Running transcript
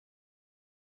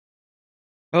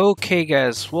Okay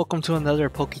guys, welcome to another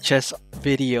PokeChess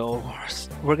video.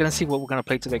 We're gonna see what we're gonna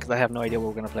play today because I have no idea what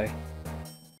we're gonna play.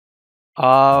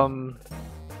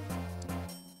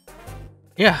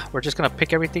 Yeah, we're just gonna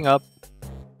pick everything up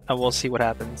and we'll see what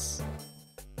happens.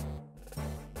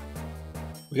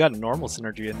 We got normal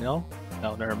synergy in, no?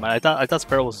 No, never mind. I thought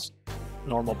Sparrow was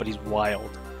normal, but he's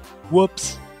wild.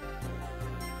 Whoops.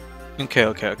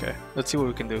 Okay. Let's see what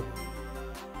we can do.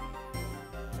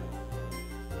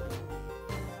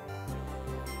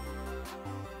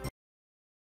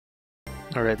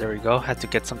 Alright, there we go. Had to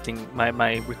get something,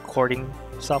 my recording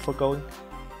software going.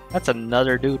 That's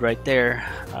another dude right there.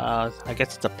 I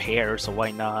guess it's a pair, so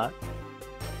why not?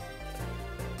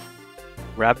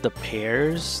 Grab the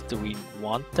pairs. Do we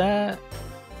want that?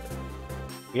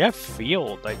 We have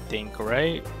field, I think,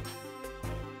 right?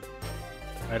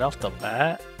 Right off the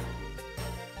bat.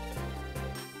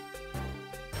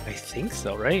 I think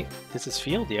so, right? This is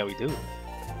field? Yeah, we do.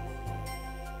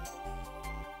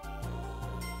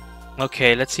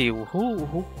 Okay, let's see.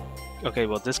 Who? Okay,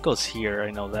 well, this goes here. I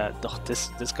know that. Oh,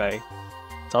 this guy.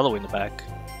 It's all the way in the back.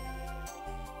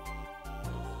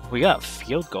 We got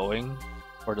field going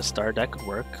for the start. That could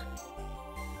work.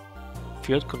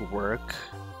 Field could work.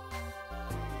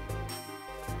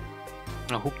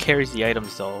 Now, who carries the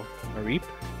items though? Mareep?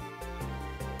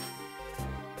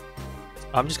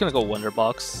 I'm just gonna go Wonder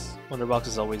Box. Wonder Box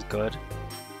is always good.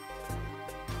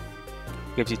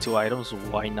 Gives you 2 items.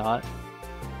 Why not?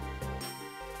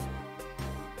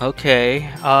 Okay,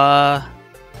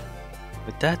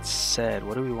 with that said,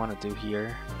 what do we want to do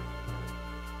here?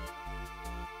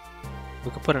 We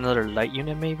could put another light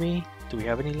unit maybe? Do we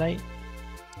have any light?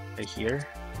 Right here.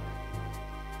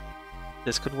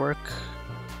 This could work.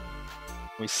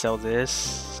 We sell this,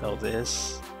 sell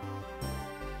this,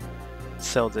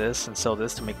 sell this, and sell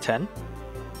this to make 10.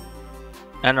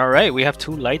 And alright, we have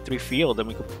 2 light, 3 field, and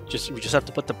we just have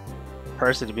to put the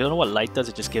person. If you don't know what light does,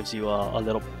 it just gives you a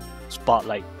little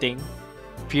spotlight thing.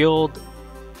 Field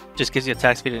just gives you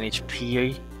attack speed and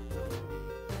HP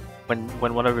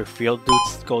when one of your field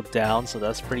dudes go down, so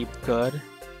that's pretty good.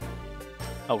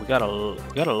 Oh, we got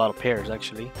a lot of pairs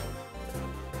actually.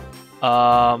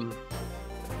 Oh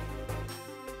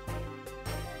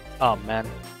man.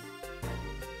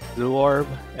 Blue Orb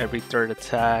every 3rd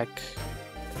attack.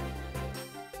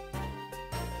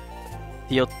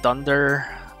 Deal Thunder,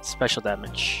 special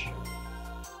damage.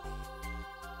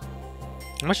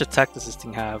 How much attack does this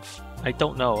thing have? I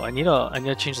don't know. I need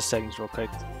to change the settings real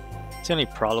quick. It's the only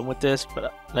problem with this,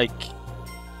 but like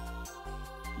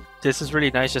this is really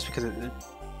nice just because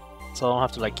so I don't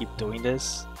have to like keep doing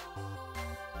this.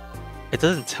 It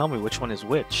doesn't tell me which one is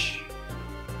which.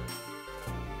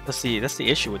 That's the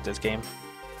issue with this game.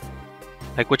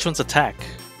 Like which one's attack?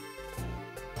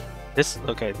 This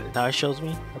okay, now it shows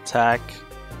me attack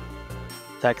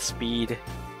speed,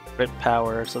 crit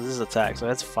power, so this is attack, so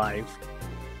that's 5.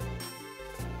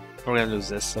 We're gonna lose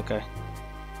this, okay.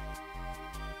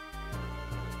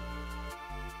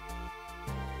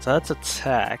 So that's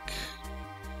attack.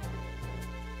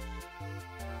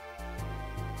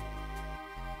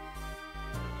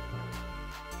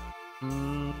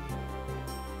 I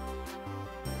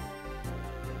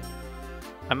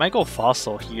might go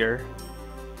fossil here.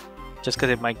 Just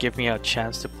because it might give me a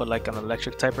chance to put like an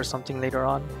electric type or something later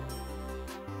on.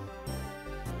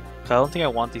 I don't think I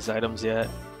want these items yet.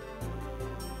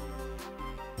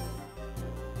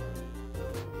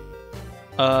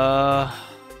 I'm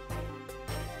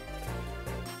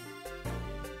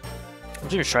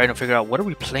just trying to figure out what are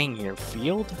we playing here?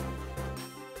 Field?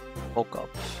 Woke up.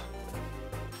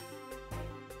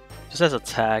 This has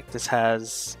attack. This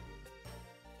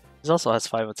also has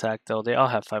 5 attack though. They all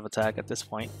have 5 attack at this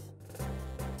point.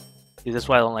 See, that's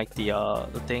why I don't like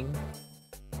the thing.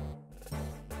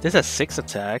 This has 6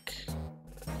 attack.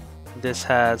 This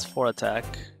has 4 attack.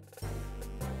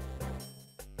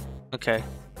 Okay.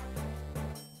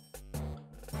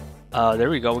 There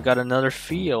we go. We got another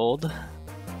field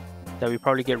that we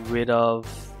probably get rid of.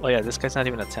 Oh yeah, this guy's not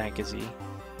even a tank, is he?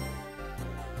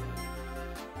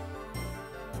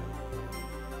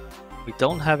 We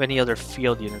don't have any other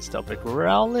field units though, but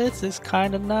Growlithe is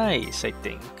kind of nice, I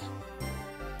think.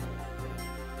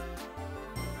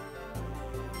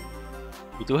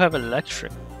 We do have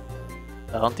electric.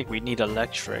 I don't think we need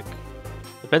electric.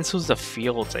 Depends who's the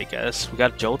fields, I guess. We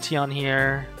got Jolteon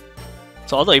here.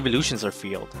 So all the evolutions are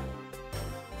field.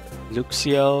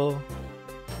 Luxio.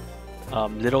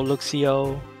 Little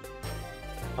Luxio.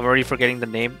 I'm already forgetting the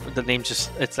name. The name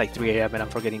just, it's like 3 AM and I'm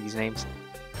forgetting these names.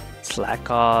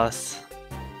 Slackoth.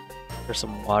 There's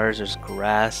some waters, there's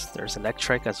grass, there's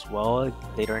electric as well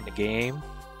later in the game.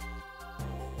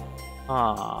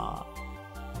 Ah.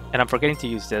 And I'm forgetting to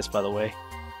use this, by the way.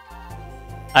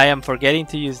 I am forgetting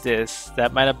to use this.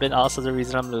 That might have been also the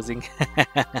reason I'm losing.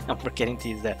 I'm forgetting to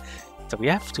use that. So we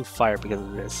have to fire because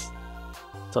of this.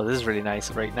 So this is really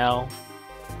nice right now.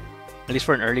 At least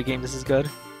for an early game, this is good.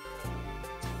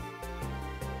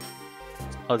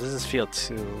 Oh, this is field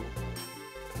 2.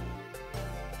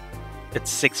 It's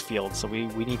 6 fields, so we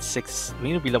need 6. We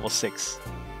need to be level 6.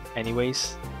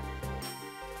 Anyways.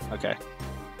 Okay.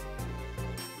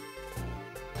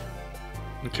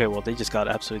 Okay, well they just got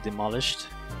absolutely demolished.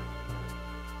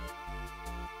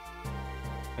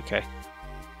 Okay.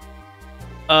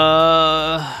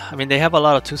 I mean they have a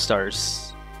lot of 2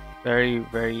 stars. Very,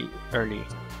 very early.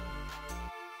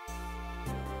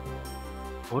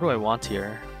 What do I want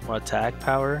here? More attack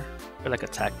power? I feel like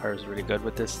attack power is really good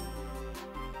with this.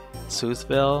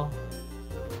 Soothville.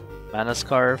 Mana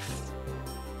Scarf.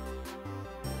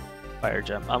 Fire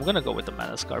Gem. I'm gonna go with the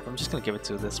Mana Scarf. I'm just gonna give it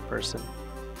to this person.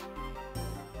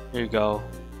 Here you go.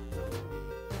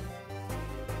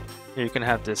 Here, you can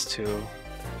have this too.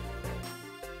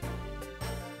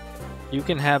 You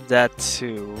can have that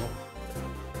too.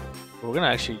 We're gonna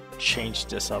actually change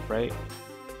this up, right?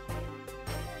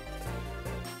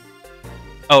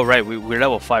 Oh, right, we're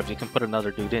level 5. You can put another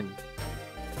dude in.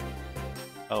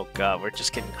 Oh god, we're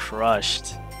just getting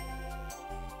crushed.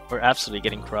 We're absolutely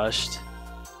getting crushed.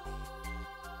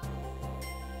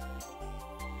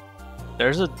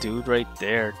 There's a dude right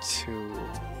there too.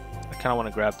 I kind of want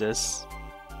to grab this.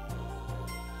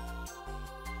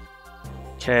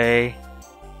 Okay.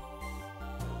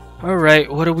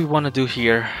 Alright, what do we want to do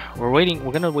here? We're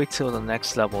gonna wait till the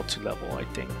next level to level, I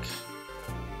think.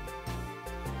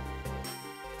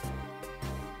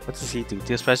 What does he do?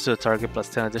 Deal special to the target plus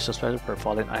 10 additional special per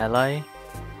fallen ally.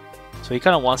 So he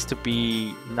kind of wants to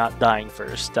be not dying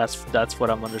first. That's what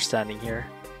I'm understanding here.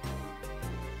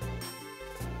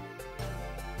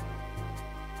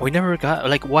 We never got,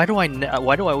 like, why do I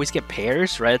always get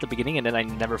pairs right at the beginning and then I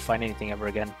never find anything ever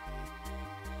again?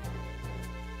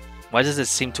 Why does it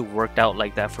seem to work out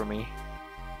like that for me?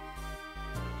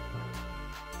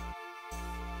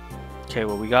 Okay,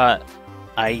 well we got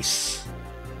ice.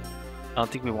 I don't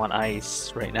think we want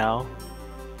ice right now.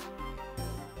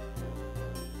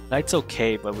 Light's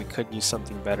okay, but we could use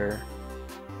something better.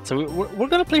 So we're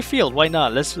gonna play field. Why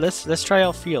not? Let's try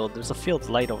out field. There's a field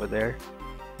light over there.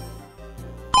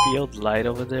 Field light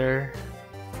over there.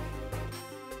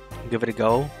 Give it a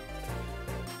go.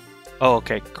 Oh,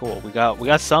 okay, cool. We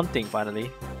got something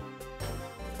finally.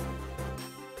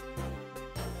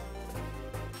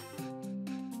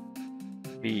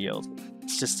 Field.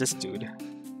 It's just this dude.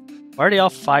 Why are they all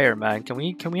fire, man? Can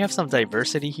we have some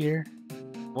diversity here?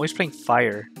 I'm always playing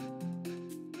fire.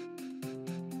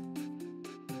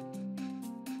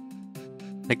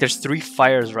 Like there's 3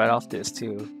 fires right off this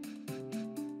too.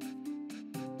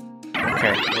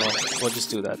 Okay, well, we'll just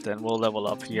do that then. We'll level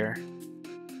up here.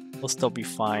 We'll still be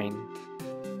fine.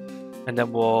 And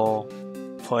then we'll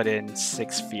put in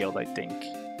 6 field, I think.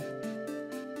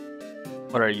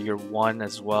 What are you? You're 1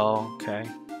 as well. Okay.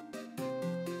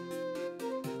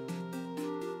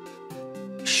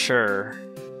 Sure.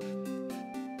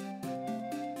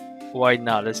 Why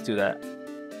not? Let's do that.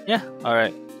 Yeah,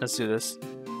 alright. Let's do this.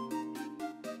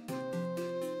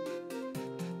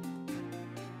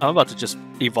 I'm about to just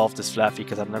evolve this Flaffy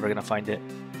because I'm never gonna find it.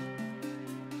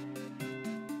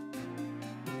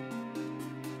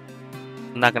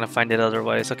 I'm not gonna find it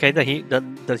otherwise. Okay, the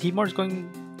Heatmor is going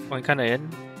kind of in.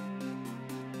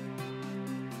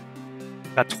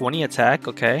 Got 20 attack.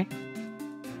 Okay.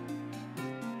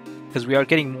 Because we are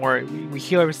getting more. We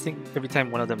heal everything every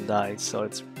time one of them dies, so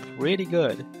it's pretty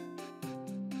good.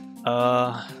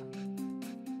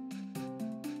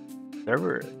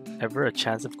 Ever a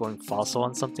chance of going fossil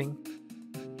on something?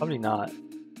 Probably not.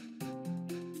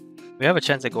 We have a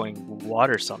chance of going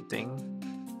water something.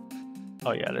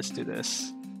 Oh yeah, let's do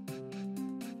this.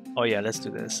 Oh yeah, let's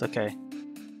do this. Okay.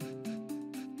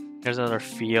 Here's another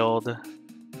field.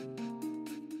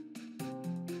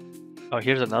 Oh,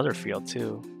 here's another field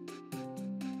too.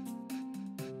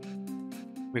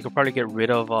 We could probably get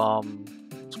rid of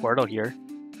Squirtle here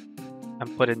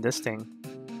and put in this thing.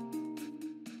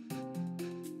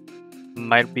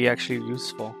 Might be actually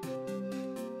useful.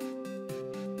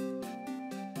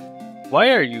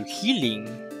 Why are you healing?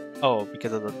 Oh,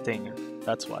 because of the thing.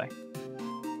 That's why.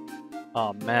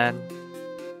 Oh man.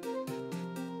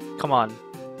 Come on.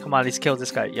 Come on, let's kill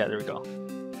this guy. Yeah, there we go.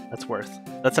 That's worth.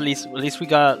 That's at least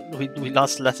we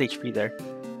lost less HP there.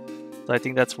 So I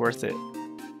think that's worth it.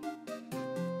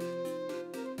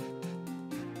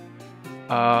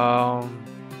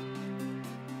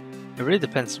 It really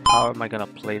depends how am I gonna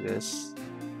play this,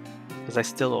 because I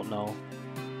still don't know.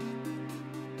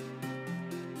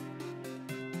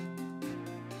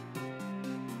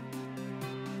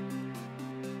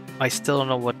 I still don't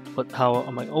know how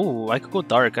am I. Oh, I could go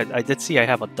dark. I did see I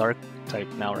have a dark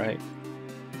type now, right?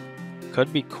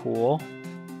 Could be cool.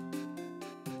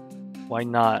 Why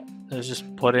not? Let's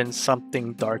just put in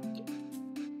something dark.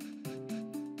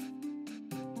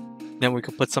 Then we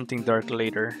could put something dark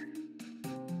later.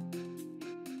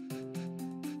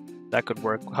 That could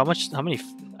work. How many?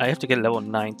 I have to get level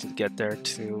 9 to get there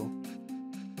too.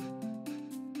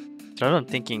 So I'm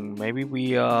thinking maybe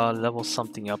we level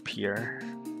something up here.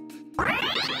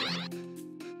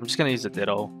 I'm just gonna use the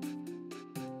Ditto.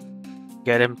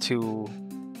 Get him to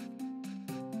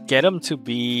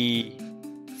be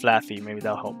Flaffy. Maybe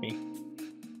that'll help me.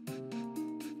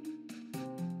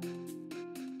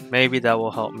 Maybe that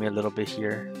will help me a little bit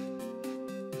here.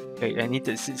 Okay, I need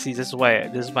to see. This is why.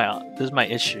 This is my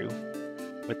issue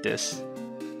with this.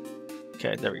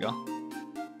 Okay, there we go.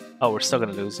 Oh, we're still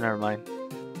gonna lose. Never mind.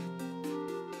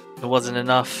 It wasn't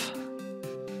enough.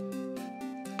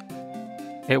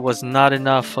 It was not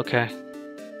enough. Okay.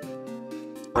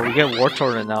 Well, we get War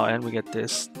Torrent now, and we get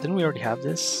this. Didn't we already have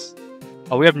this?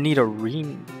 Oh, we have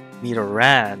Nidoran.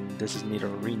 This is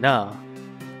Nidorina.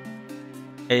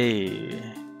 Hey.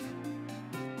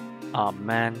 Oh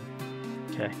man.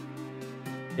 Okay.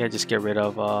 Yeah, just get rid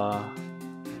of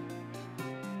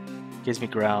gives me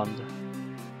ground.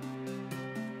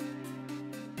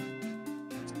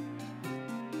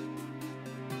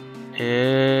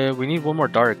 We need one more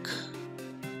dark.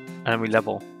 And we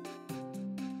level.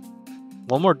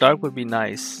 One more dark would be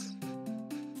nice.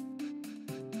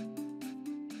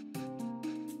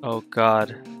 Oh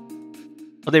god.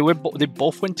 Oh, they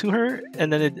both went to her,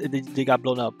 and then they got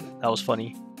blown up. That was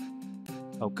funny.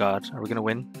 Oh god, are we gonna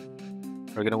win?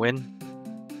 Are we gonna win?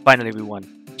 Finally, we won.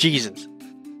 Jesus.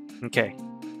 Okay.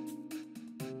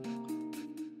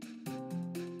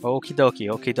 Okie dokie,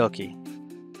 okie dokie.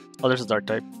 Oh, there's a dark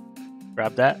type.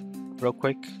 Grab that real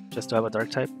quick, just to have a dark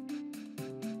type.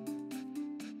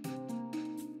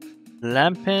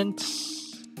 Lampent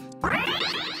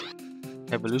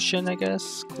Evolution, I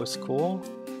guess, was cool.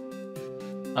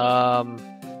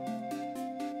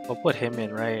 We'll put him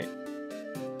in, right?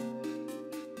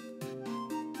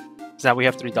 So now we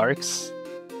have 3 darks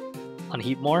on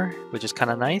Heatmor, which is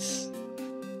kind of nice.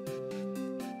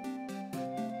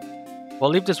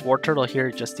 We'll leave this War Turtle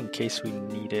here just in case we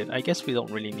need it. I guess we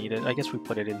don't really need it. I guess we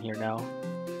put it in here now.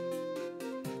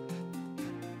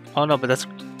 Oh no, but that's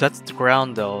the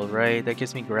ground though, right? That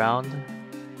gives me ground.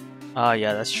 Ah,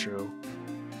 yeah, that's true.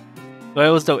 But it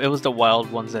was the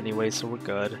wild ones anyway, so we're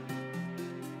good.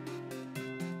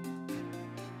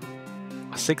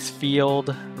 6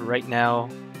 field right now.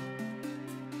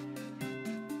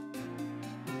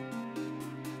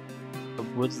 I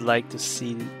would like to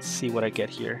see what I get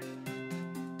here.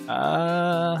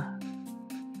 Well,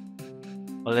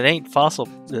 it ain't fossil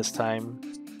this time.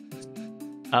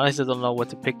 I honestly don't know what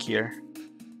to pick here.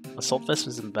 Assault Vest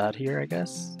isn't bad here, I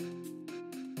guess.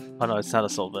 Oh no, it's not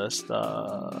Assault Vest.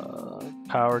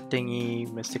 Power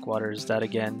thingy, Mystic Water is that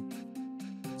again.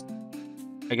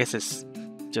 I guess it's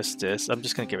just this. I'm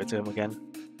just gonna give it to him again.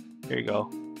 Here you go.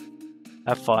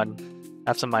 Have fun.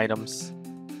 Have some items.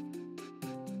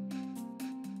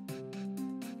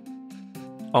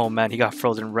 Oh man, he got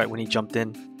frozen right when he jumped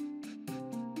in.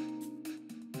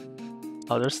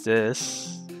 Oh, there's this.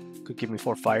 Could give me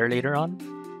 4 fire later on.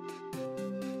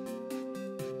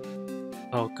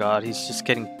 Oh god, he's just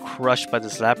getting crushed by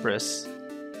this Lapras.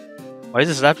 Why is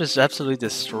this Lapras absolutely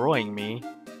destroying me?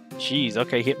 Jeez,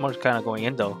 okay, Heatmor's kind of going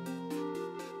in though.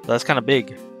 So that's kind of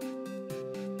big.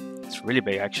 It's really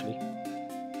big actually.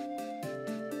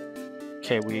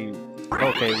 Okay, we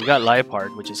got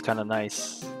Liepard, which is kind of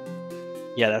nice.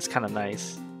 Yeah, that's kind of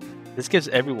nice. This gives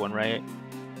everyone, right?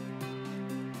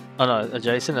 Oh no,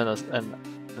 adjacent and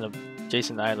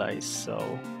adjacent allies,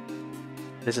 so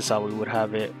this is how we would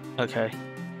have it. Okay.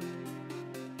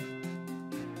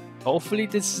 Hopefully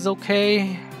this is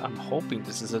okay. I'm hoping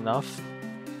this is enough.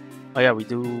 Oh yeah, we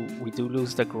do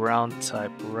lose the ground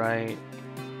type, right?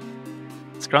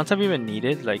 Is ground type even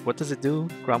needed? Like, what does it do?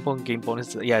 Ground bone gain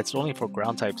bonus. Yeah, it's only for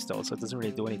ground types though, so it doesn't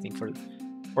really do anything for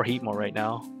Heatmor right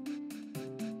now.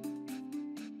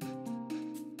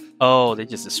 Oh, they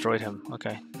just destroyed him.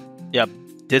 Okay. Yeah,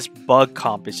 this bug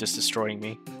comp is just destroying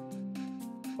me.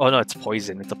 Oh no, it's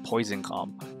poison. It's a poison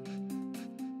comp.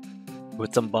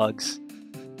 With some bugs.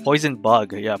 Poison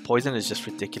bug. Yeah, poison is just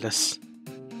ridiculous.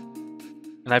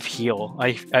 And I have heal.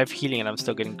 I have healing and I'm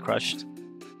still getting crushed.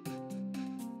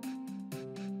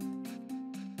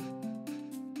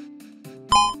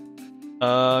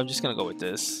 I'm just gonna go with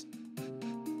this.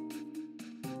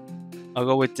 I'll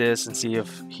go with this and see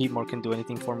if Heatmor can do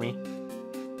anything for me.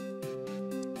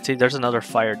 See, there's another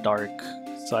fire dark,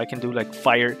 so I can do like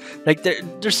fire. Like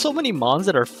there's so many mons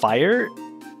that are fire,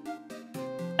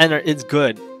 and it's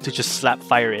good to just slap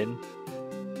fire in.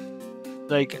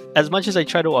 Like as much as I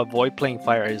try to avoid playing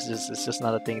fire, it's just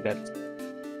not a thing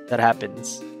that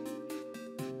happens.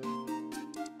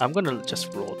 I'm gonna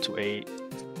just roll to 8.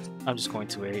 I'm just going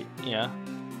to 8. Yeah,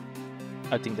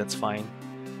 I think that's fine.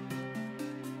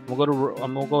 I'm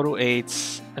gonna go to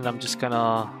 8, and I'm just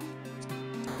gonna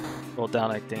roll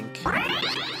down, I think.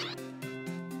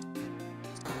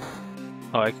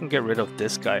 Oh, I can get rid of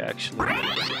this guy actually.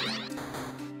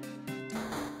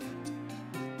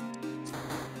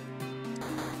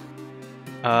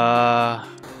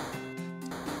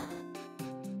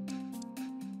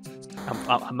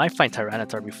 I might find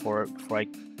Tyranitar before I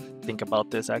think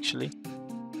about this actually.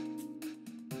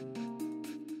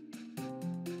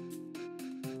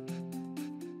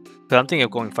 But I'm thinking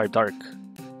of going 5 dark.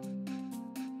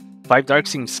 5 dark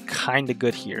seems kinda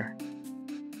good here.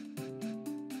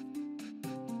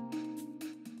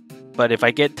 But if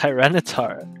I get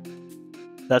Tyranitar,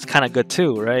 that's kinda good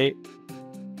too, right?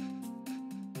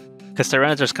 Because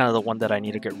Tyranitar is kind of the one that I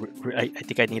need to get. I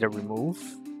think I need to remove.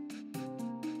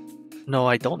 No,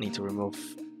 I don't need to remove.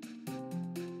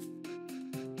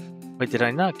 Wait, did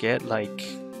I not get like?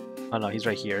 Oh no, he's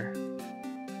right here.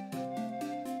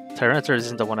 Tyranitar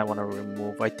isn't the one I want to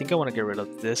remove. I think I want to get rid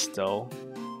of this though,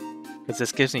 because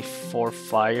this gives me 4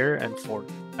 fire and 4,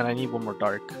 and I need 1 more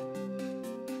dark,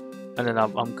 and then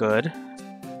I'm good.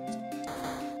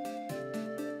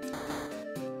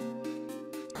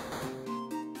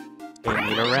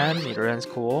 Nidoran's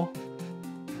cool.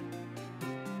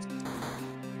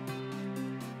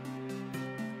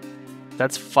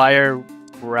 That's fire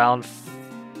ground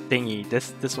thingy.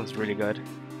 This one's really good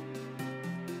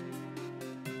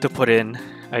to put in,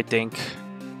 I think.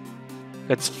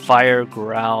 That's fire,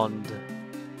 ground,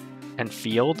 and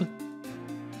field,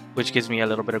 which gives me a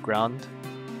little bit of ground,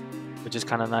 which is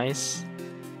kind of nice.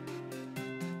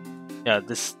 Yeah,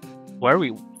 this. Why are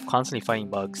we constantly fighting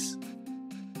bugs?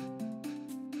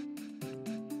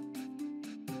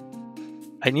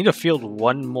 I need to field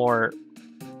one more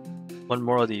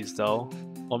of these though.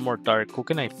 1 more dark. Who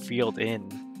can I field in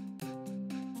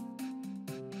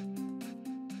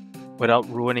without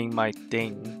ruining my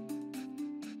thing?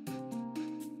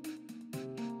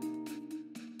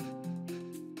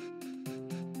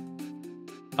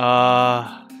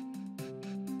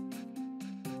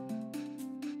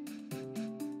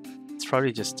 It's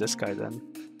probably just this guy then.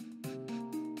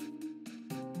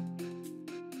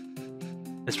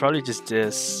 It's probably just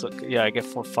this. So, yeah, I get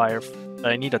 4 fire.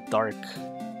 I need a dark.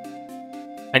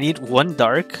 I need 1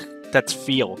 dark that's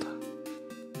field.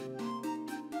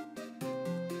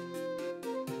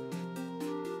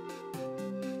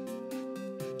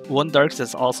 One dark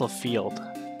that's also field.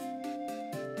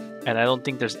 And I don't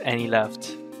think there's any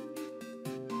left.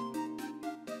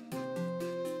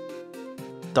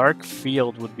 Dark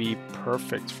field would be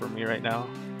perfect for me right now.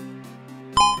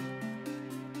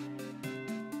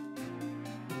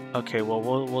 Okay, well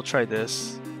we'll try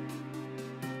this.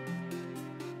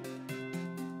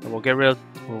 And we'll get rid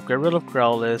of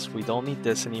Growlithe. We don't need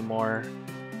this anymore.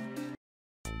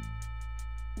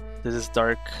 This is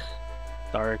dark.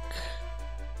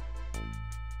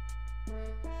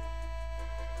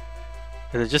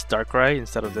 Is it just Darkrai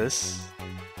instead of this?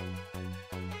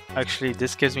 Actually,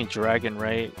 this gives me Dragon,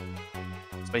 right?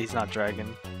 But he's not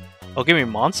Dragon. Oh, give me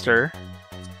Monster.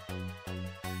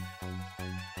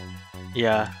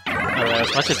 Yeah.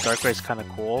 As much as Darkrai is kind of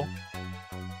cool.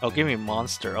 Oh, give me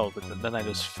Monster. Oh, but then I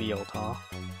just Field, huh?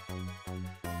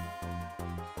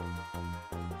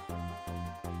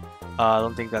 I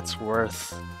don't think that's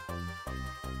worth.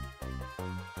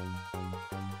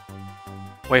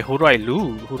 Wait, who do I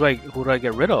lose? Who do I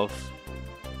get rid of?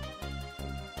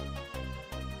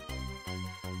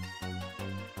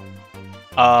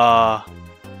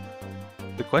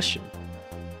 Good question.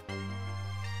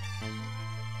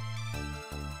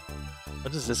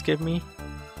 What does this give me?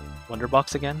 Wonder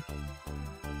Box again?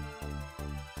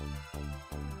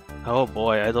 Oh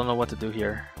boy, I don't know what to do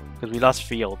here because we lost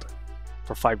Field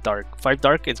for 5 Dark. 5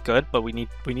 Dark is good, but we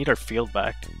need our Field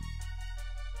back.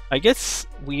 I guess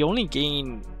we only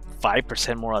gain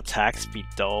 5% more attack speed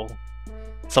though,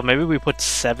 so maybe we put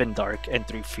 7 Dark and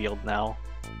 3 Field now.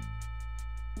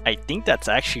 I think that's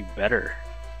actually better.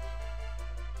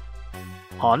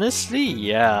 Honestly,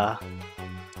 yeah.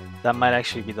 That might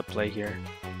actually be the play here.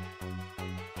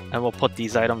 And we'll put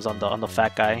these items on the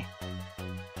fat guy.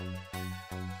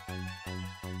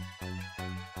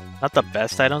 Not the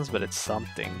best items, but it's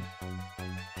something.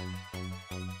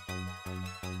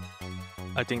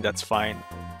 I think that's fine.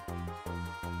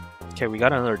 Okay, we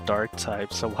got another dark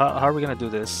type. So how are we gonna do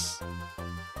this?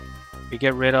 We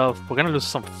get rid of... We're gonna lose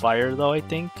some fire though, I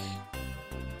think.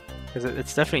 Because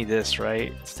it's definitely this,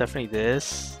 right? It's definitely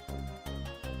this.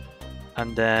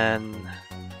 And then...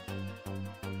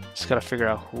 Just gotta figure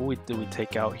out who do we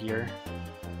take out here.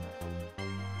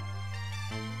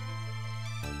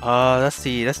 That's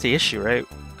the issue, right?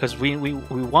 Because we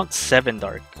want 7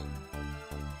 dark.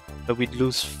 But we'd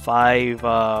lose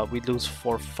 5, we'd lose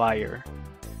 4 fire.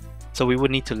 So we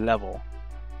would need to level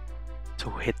to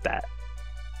hit that.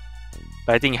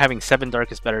 But I think having 7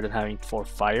 dark is better than having 4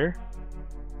 fire.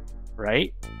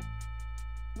 Right?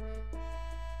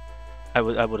 I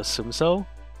would assume so.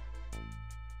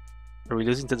 Are we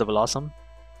losing to the Blossom?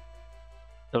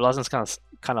 The Blossom's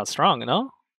kind of strong, no?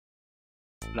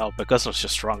 No, because it's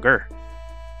just stronger.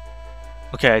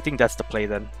 Okay, I think that's the play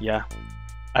then. Yeah,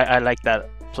 I like that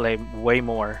play way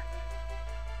more.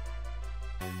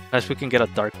 Unless we can get a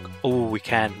dark. Oh, we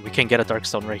can. We can get a dark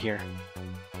stone right here.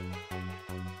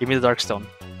 Give me the dark stone.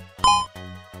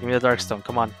 Give me the dark stone.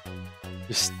 Come on,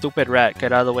 you stupid rat!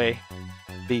 Get out of the way,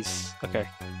 please. Okay,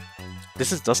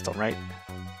 this is Dust Stone, right?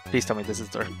 Please tell me this is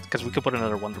dark, because we could put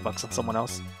another Wonder Box on someone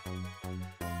else.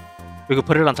 We could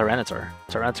put it on Tyranitar.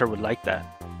 Tyranitar would like that.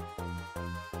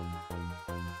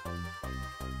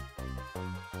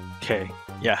 Okay,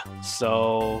 yeah,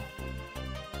 so...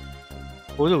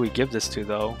 Who do we give this to,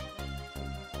 though?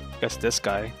 I guess this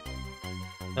guy.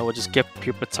 And we'll just give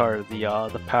Pupitar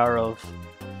the power of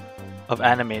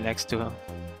anime next to him.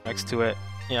 Next to it,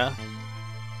 yeah.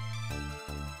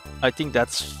 I think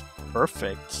that's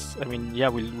perfect. I mean, yeah,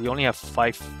 we only have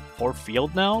 4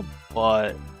 field now,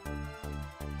 but...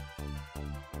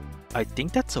 I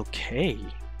think that's okay.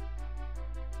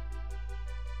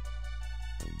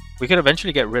 We could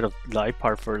eventually get rid of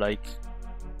Liepard for like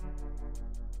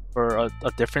a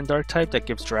different dark type that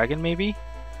gives dragon, maybe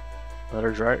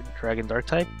another dragon dark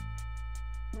type.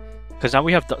 Because now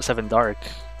we have 7 dark.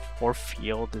 4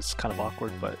 field is kind of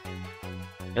awkward, but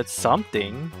it's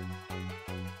something.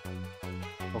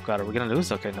 Oh god, are we gonna lose?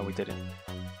 Okay, no, we didn't.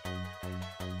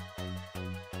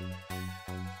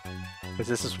 Because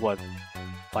this is what.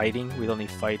 Fighting? We don't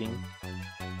need fighting.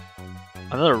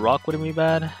 Another rock wouldn't be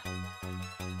bad.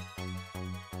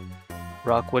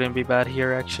 Rock wouldn't be bad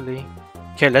here, actually.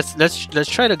 Okay, let's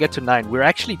try to get to 9. We're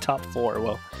actually top 4.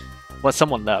 Well,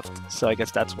 someone left, so I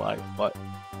guess that's why. But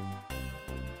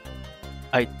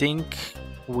I think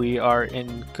we are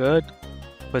in good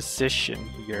position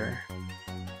here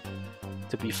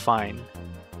to be fine.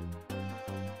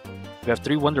 We have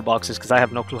 3 Wonder Boxes because I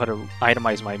have no clue how to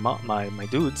itemize my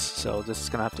dudes, so this is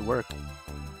gonna have to work.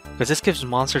 Because this gives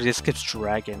monster, this gives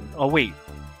dragon. Oh wait,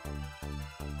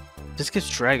 this gives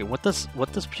dragon. What does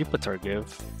Pupitar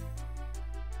give?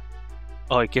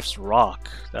 Oh, it gives rock.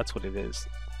 That's what it is.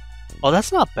 Oh,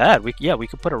 that's not bad. We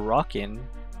could put a rock in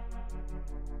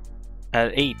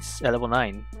at 8, at level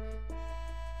 9,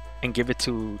 and give it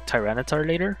to Tyranitar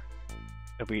later.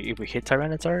 If we hit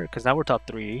Tyranitar, because now we're top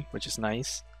 3, which is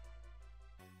nice.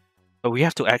 But we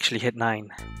have to actually hit 9.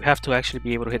 We have to actually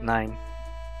be able to hit 9.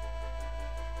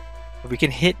 If we can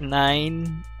hit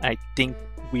 9, I think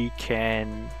we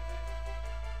can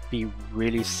be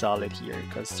really solid here,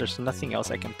 because there's nothing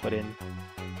else I can put in.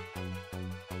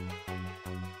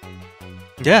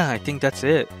 Yeah, I think that's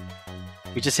it.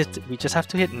 We just have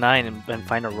to hit 9 and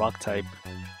find a rock type.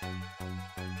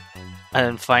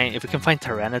 And if we can find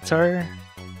Tyranitar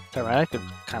could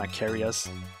kind of carry us.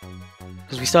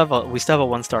 Because we still have a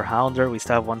 1-star Hounder, we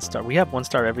have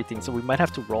 1-star everything, so we might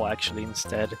have to roll actually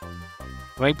instead.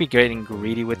 We might be getting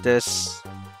greedy with this.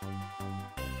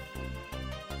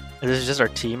 This is just our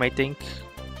team, I think.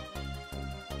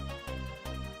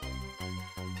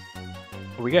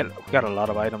 We got a lot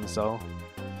of items though.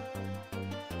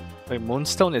 Wait,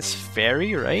 Moonstone is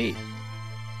fairy, right?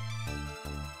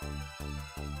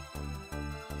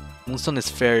 Moonstone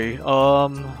is fairy.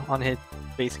 On hit,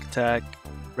 basic attack,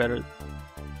 redder.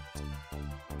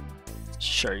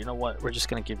 Sure, you know what? We're just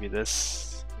gonna give you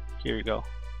this. Here you go.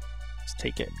 Just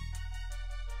take it.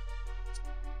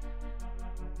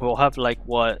 We'll have like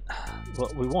what?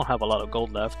 Well, we won't have a lot of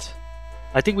gold left.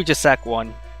 I think we just sack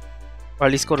 1. Or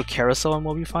at least go to Carousel and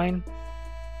we'll be fine.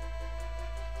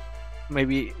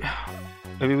 Maybe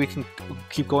we can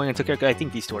keep going and take care. I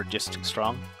think these 2 are just too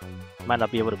strong. Might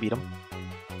not be able to beat them.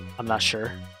 I'm not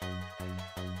sure.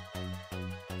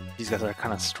 These guys are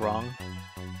kind of strong.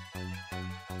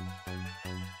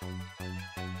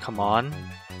 Come on.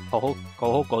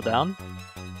 Go down.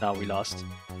 No, we lost.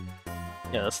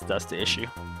 Yeah, that's the issue.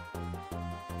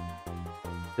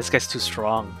 This guy's too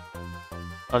strong.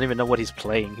 I don't even know what he's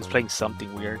playing. He's playing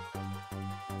something weird.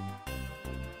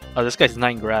 Oh, this guy's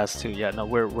 9 grass too. Yeah, no,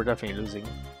 we're definitely losing.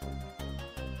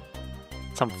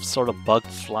 Some sort of bug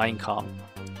flying comp.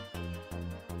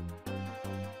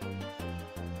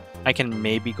 I can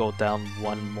maybe go down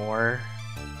one more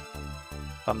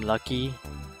if I'm lucky.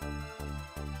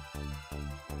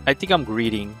 I think I'm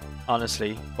greeting,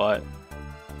 honestly, but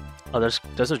oh,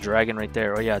 there's a dragon right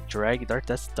there. Oh yeah,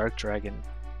 that's dark dragon,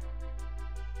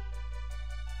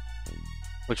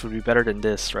 which would be better than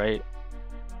this, right?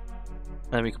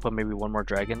 And then we could put maybe one more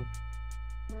dragon,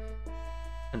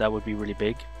 and that would be really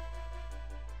big.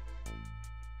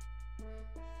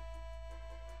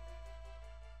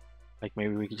 Like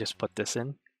maybe we could just put this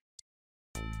in.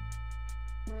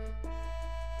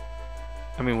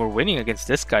 I mean, we're winning against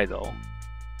this guy though.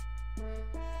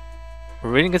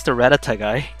 We're winning against the Rattata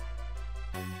guy.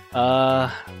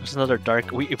 There's another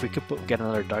dark. If we could get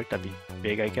another dark, that'd be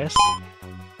big, I guess.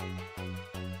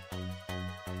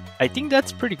 I think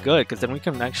that's pretty good because then we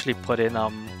can actually put in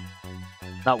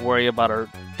not worry about our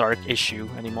dark issue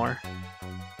anymore.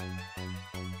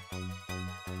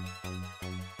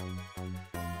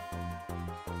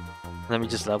 Let me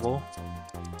just level.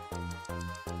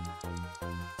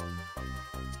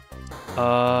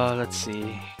 Let's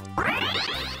see.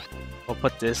 We'll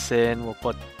put this in, we'll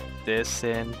put this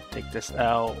in, take this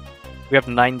out. We have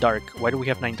 9 dark. Why do we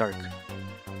have 9 dark?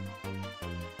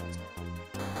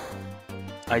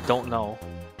 I don't know.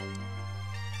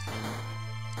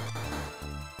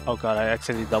 Oh god, I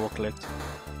accidentally double clicked.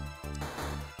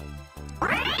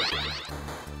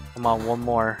 Come on, one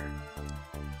more.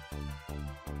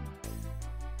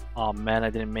 Oh man, I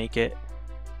didn't make it.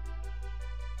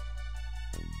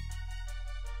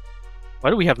 Why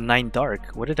do we have 9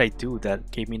 dark? What did I do that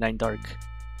gave me 9 dark?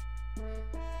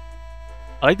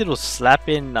 All I did was slap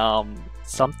in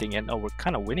something and oh, we're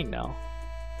kind of winning now.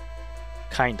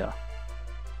 Kinda.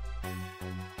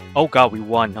 Oh god, we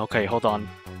won. Okay, hold on.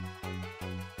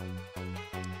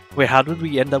 Wait, how did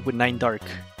we end up with 9 dark?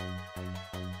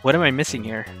 What am I missing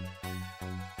here?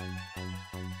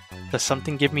 Does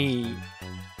something give me...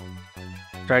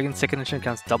 Dragon second edition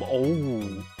counts double.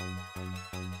 Oh!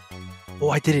 Oh,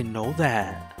 I didn't know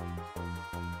that.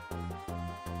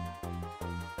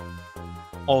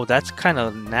 Oh, that's kind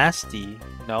of nasty,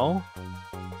 no?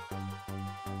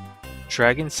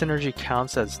 Dragon synergy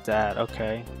counts as that,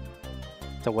 okay.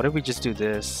 So what if we just do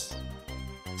this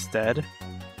instead?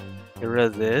 Get rid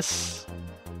of this.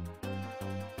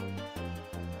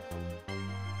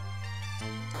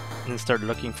 And start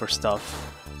looking for stuff.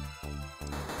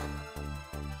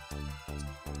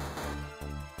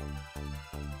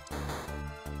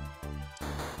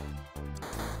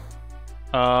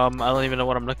 I don't even know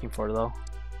what I'm looking for though.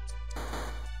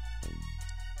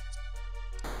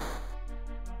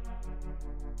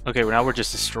 Okay, well, now we're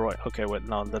just destroying. Okay, wait,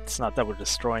 no, that's not that we're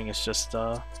destroying. It's just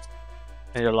I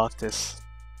need to lock this.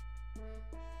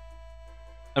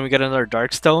 And we get another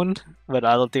Darkstone, but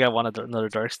I don't think I want another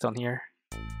Darkstone here.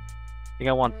 I think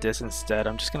I want this instead.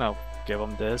 I'm just gonna give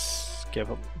him this, give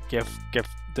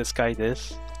this guy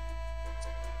this,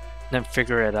 and then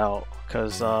figure it out.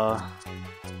 Cause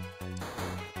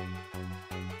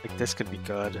like this could be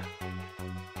good.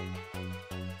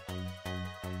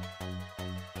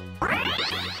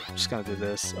 I'm just gonna do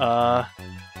this. I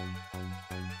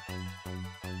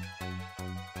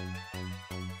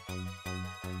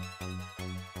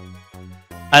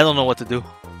don't know what to do.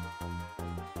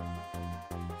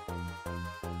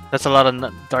 That's a lot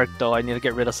of dark though. I need to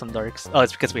get rid of some darks. Oh,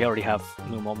 it's because we already have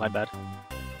Numo, my bad.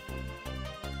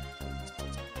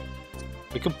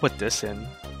 We can put this in.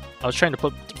 I was trying to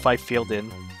put 5 field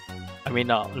in. I mean,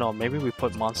 no, maybe we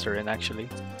put monster in actually.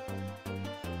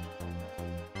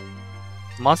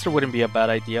 Monster wouldn't be a bad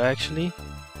idea actually.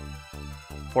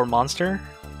 For monster.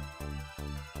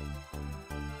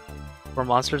 For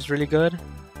monster is really good.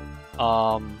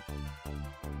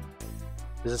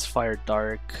 This is fire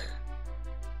dark.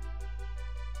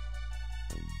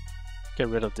 Get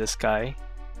rid of this guy.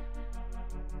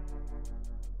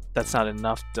 That's not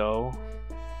enough though.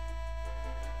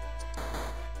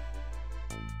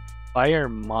 Fire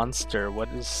monster, what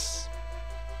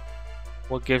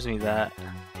gives me that?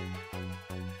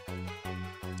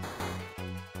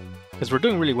 Because we're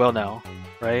doing really well now,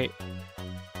 right?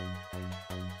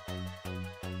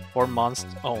 Or monster.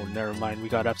 Oh, never mind. We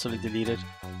got absolutely deleted.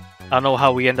 I don't know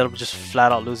how we ended up just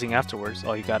flat out losing afterwards.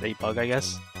 Oh, you got a bug, I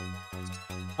guess.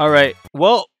 Alright.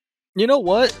 Well, you know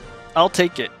what? I'll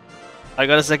take it. I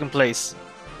got a 2nd place.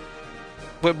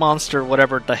 With monster,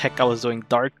 whatever the heck I was doing.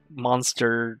 Dark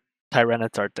monster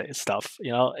Tyranitar stuff.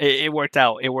 You know, it worked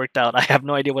out. It worked out. I have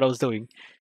no idea what I was doing,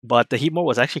 but the Heatmor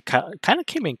was actually kind of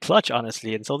came in clutch,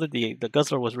 honestly, and so did the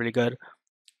Guzzler was really good.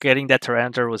 Getting that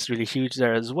Tyranitar was really huge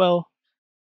there as well.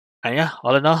 And yeah,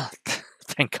 all in all,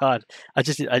 thank God. I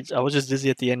was just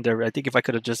dizzy at the end there. I think if I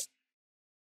could have just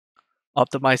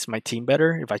optimized my team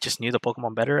better, if I just knew the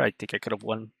Pokemon better, I think I could have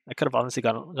won. I could have honestly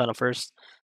gone a first,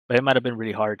 but it might have been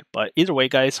really hard. But either way,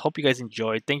 guys, hope you guys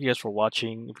enjoyed. Thank you guys for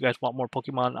watching. If you guys want more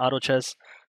Pokemon Auto Chess,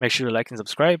 make sure to like and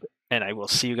subscribe, and I will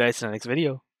see you guys in the next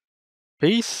video.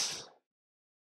 Peace.